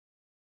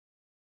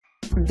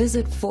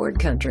Visit Ford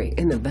Country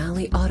in the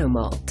Valley Auto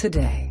Mall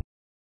today.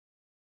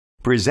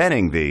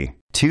 Presenting the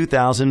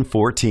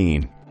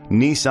 2014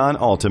 Nissan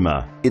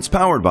Altima. It's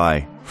powered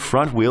by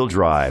front-wheel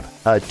drive,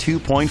 a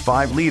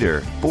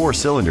 2.5-liter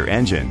four-cylinder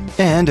engine,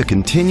 and a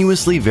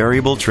continuously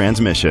variable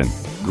transmission.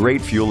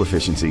 Great fuel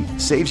efficiency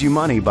saves you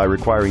money by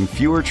requiring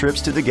fewer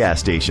trips to the gas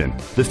station.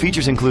 The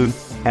features include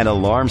an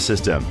alarm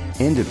system,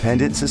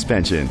 independent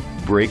suspension,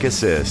 brake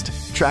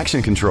assist,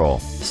 traction control,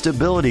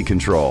 stability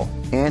control,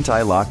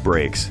 anti-lock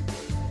brakes.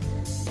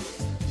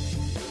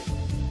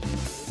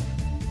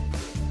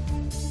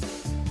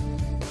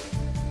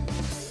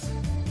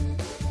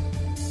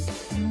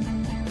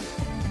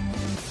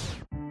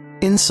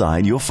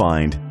 Inside you'll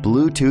find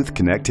Bluetooth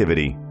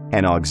connectivity,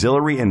 an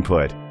auxiliary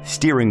input,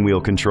 steering wheel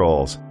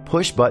controls,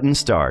 push-button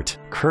start,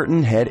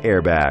 curtain head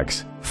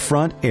airbags,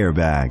 front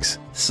airbags,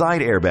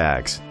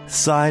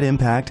 side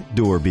impact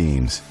door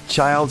beams,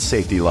 child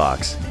safety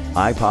locks,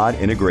 iPod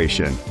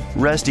integration.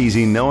 Rest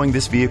easy knowing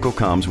this vehicle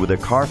comes with a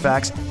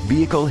Carfax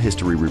Vehicle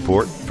History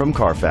Report from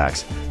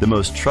Carfax, the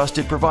most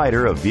trusted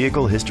provider of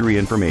vehicle history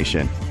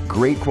information.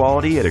 Great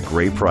quality at a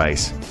great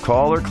price.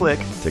 Call or click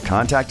to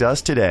contact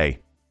us today.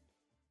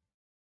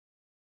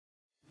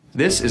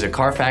 This is a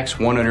Carfax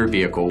one-owner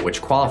vehicle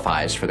which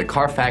qualifies for the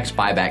Carfax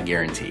buyback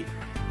guarantee.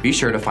 Be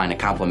sure to find a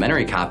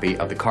complimentary copy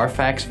of the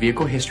Carfax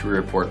Vehicle History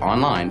Report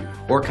online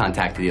or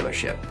contact the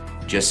dealership.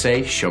 Just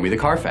say, "Show me the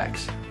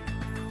Carfax."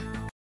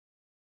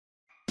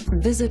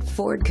 Visit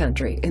Ford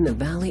Country in the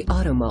Valley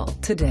Auto Mall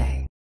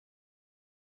today.